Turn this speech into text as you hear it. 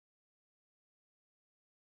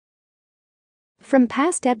From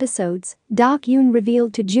past episodes, Yoon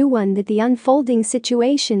revealed to Jung that the unfolding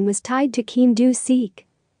situation was tied to Kim Do-sik.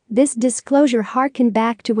 This disclosure harkened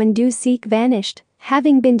back to when Do-sik vanished,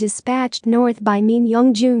 having been dispatched north by Min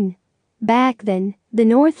Young-jun. Back then, the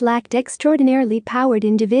North lacked extraordinarily powered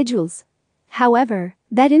individuals. However,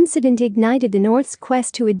 that incident ignited the North's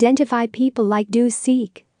quest to identify people like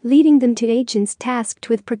Do-sik, leading them to agents tasked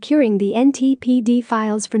with procuring the NTPD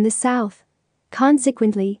files from the South.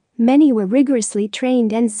 Consequently, many were rigorously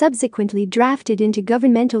trained and subsequently drafted into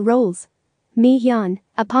governmental roles. Hyun,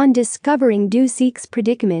 upon discovering Do-sik's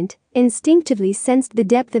predicament, instinctively sensed the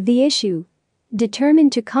depth of the issue.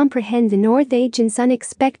 Determined to comprehend the North agent's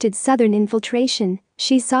unexpected southern infiltration,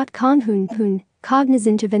 she sought Hoon,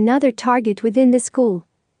 cognizant of another target within the school.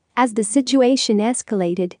 As the situation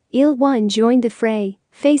escalated, Il-won joined the fray,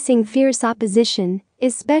 facing fierce opposition,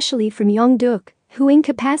 especially from Young-duk, who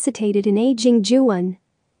incapacitated an aging Jung.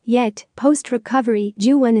 Yet, post-recovery,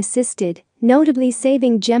 Jung assisted, notably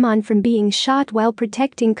saving Jeong from being shot while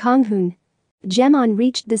protecting Hoon. Jeong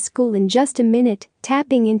reached the school in just a minute,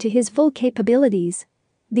 tapping into his full capabilities.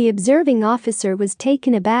 The observing officer was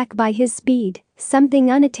taken aback by his speed,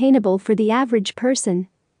 something unattainable for the average person.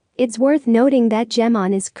 It's worth noting that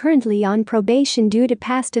Jeong is currently on probation due to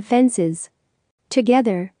past offenses.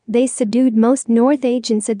 Together, they subdued most North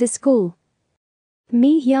agents at the school.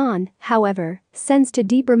 Hyun, however, sensed a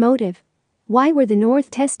deeper motive. Why were the North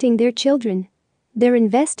testing their children? Their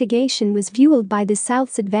investigation was fueled by the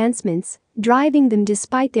South's advancements, driving them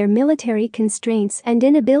despite their military constraints and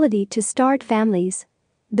inability to start families.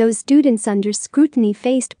 Those students under scrutiny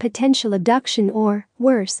faced potential abduction or,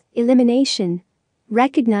 worse, elimination.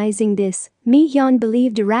 Recognizing this, Hyun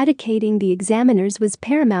believed eradicating the examiners was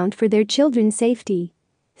paramount for their children's safety.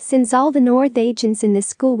 Since all the North agents in the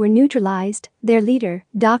school were neutralized, their leader,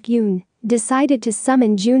 Yoon, decided to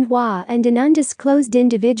summon Junhwa and an undisclosed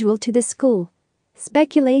individual to the school.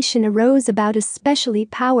 Speculation arose about a specially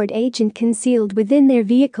powered agent concealed within their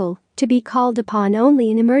vehicle, to be called upon only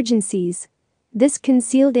in emergencies. This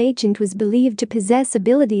concealed agent was believed to possess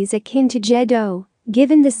abilities akin to Jedo,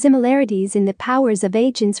 given the similarities in the powers of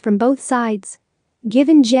agents from both sides.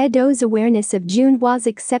 Given Jedo's awareness of Junhwa's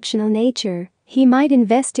exceptional nature, he might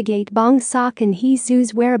investigate Bong-sok and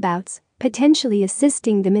Hee-soo's whereabouts, potentially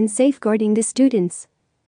assisting them in safeguarding the students.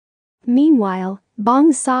 Meanwhile,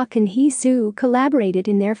 Bong-sok and Hee-soo collaborated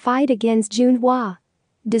in their fight against Junhwa.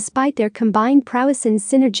 Despite their combined prowess and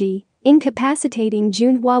synergy, incapacitating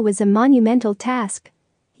Junhwa was a monumental task.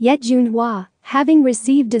 Yet Junhwa, having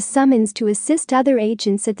received a summons to assist other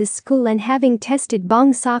agents at the school and having tested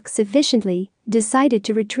Bong-sok sufficiently, decided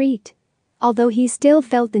to retreat. Although he still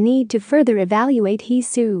felt the need to further evaluate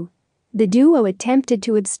Hee-soo. The duo attempted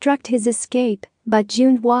to obstruct his escape, but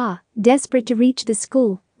Junhwa, desperate to reach the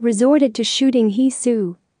school, resorted to shooting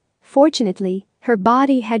Hee-soo. Fortunately, her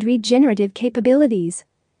body had regenerative capabilities.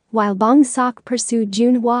 While Bong-sok pursued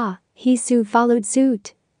Junhwa, Hee-soo followed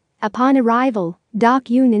suit. Upon arrival,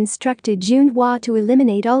 Yoon instructed Junhwa to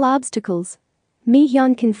eliminate all obstacles.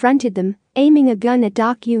 Hyun confronted them, aiming a gun at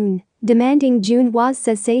Yoon, demanding Junhwa's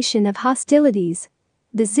cessation of hostilities.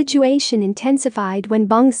 The situation intensified when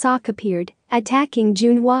Bong-sok appeared, attacking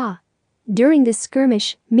Junhwa. During the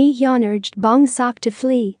skirmish, Hyun urged Bong-sok to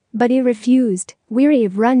flee, but he refused, weary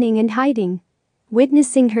of running and hiding.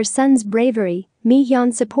 Witnessing her son's bravery,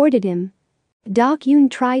 Hyun supported him. Yoon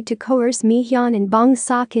tried to coerce Hyun and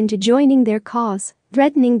Bong-sok into joining their cause,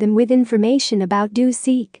 threatening them with information about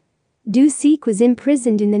Do-sik. Do-sik was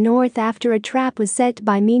imprisoned in the North after a trap was set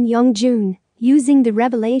by Min Young-jun, using the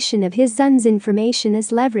revelation of his son's information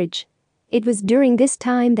as leverage. It was during this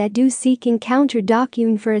time that Do-sik encountered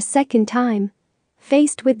Yoon for a second time.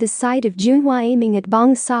 Faced with the sight of Junhwa aiming at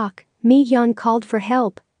Bong-sok, Hyun called for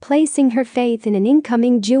help, placing her faith in an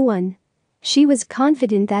incoming Jung. She was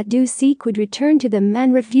confident that Do-sik would return to them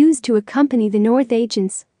and refused to accompany the North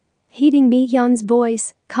agents. Heeding Hyun's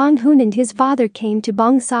voice, Hoon and his father came to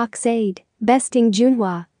Bong-sok's aid, besting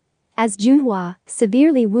Junhwa. As Junhwa,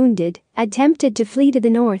 severely wounded, attempted to flee to the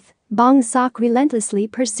north, Bong-sok relentlessly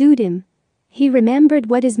pursued him. He remembered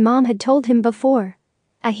what his mom had told him before.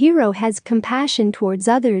 A hero has compassion towards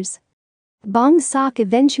others. Bong-sok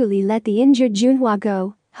eventually let the injured Junhwa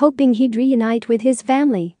go, hoping he'd reunite with his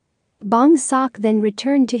family. Bong-sok then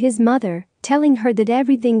returned to his mother, telling her that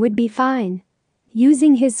everything would be fine.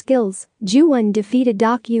 Using his skills, Jung defeated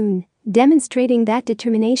Yoon, demonstrating that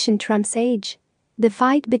determination trumps age. The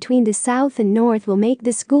fight between the South and North will make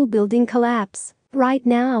the school building collapse. Right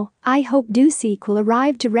now, I hope Do-sik will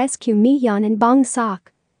arrive to rescue Hyun and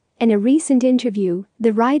Bong-sok. In a recent interview,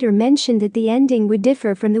 the writer mentioned that the ending would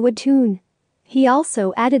differ from the webtoon. He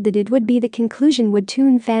also added that it would be the conclusion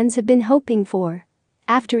Webtoon fans have been hoping for.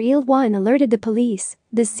 After Il-won alerted the police,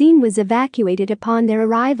 the scene was evacuated upon their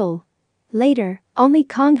arrival. Later, only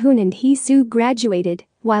Kang-hoon and Hee-soo graduated,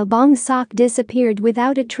 while Bong-seok disappeared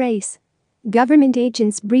without a trace. Government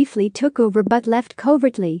agents briefly took over but left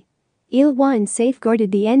covertly. Il-won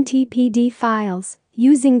safeguarded the NTPD files,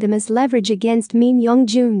 using them as leverage against Min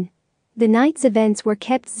Young-jun. The night's events were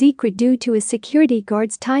kept secret due to a security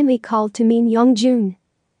guard's timely call to Min Young-jun.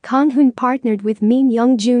 Kang-hoon partnered with Min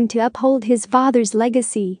Young-jun to uphold his father's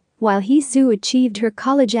legacy, while Hee-soo achieved her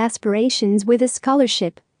college aspirations with a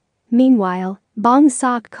scholarship. Meanwhile,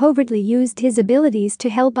 Bong-seok covertly used his abilities to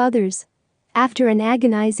help others. After an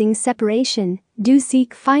agonizing separation,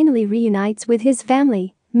 Do-seok finally reunites with his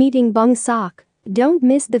family, meeting Bong-seok. Don't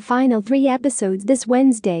miss the final 3 episodes this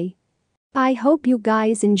Wednesday. I hope you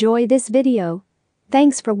guys enjoy this video.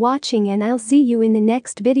 Thanks for watching and I'll see you in the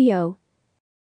next video.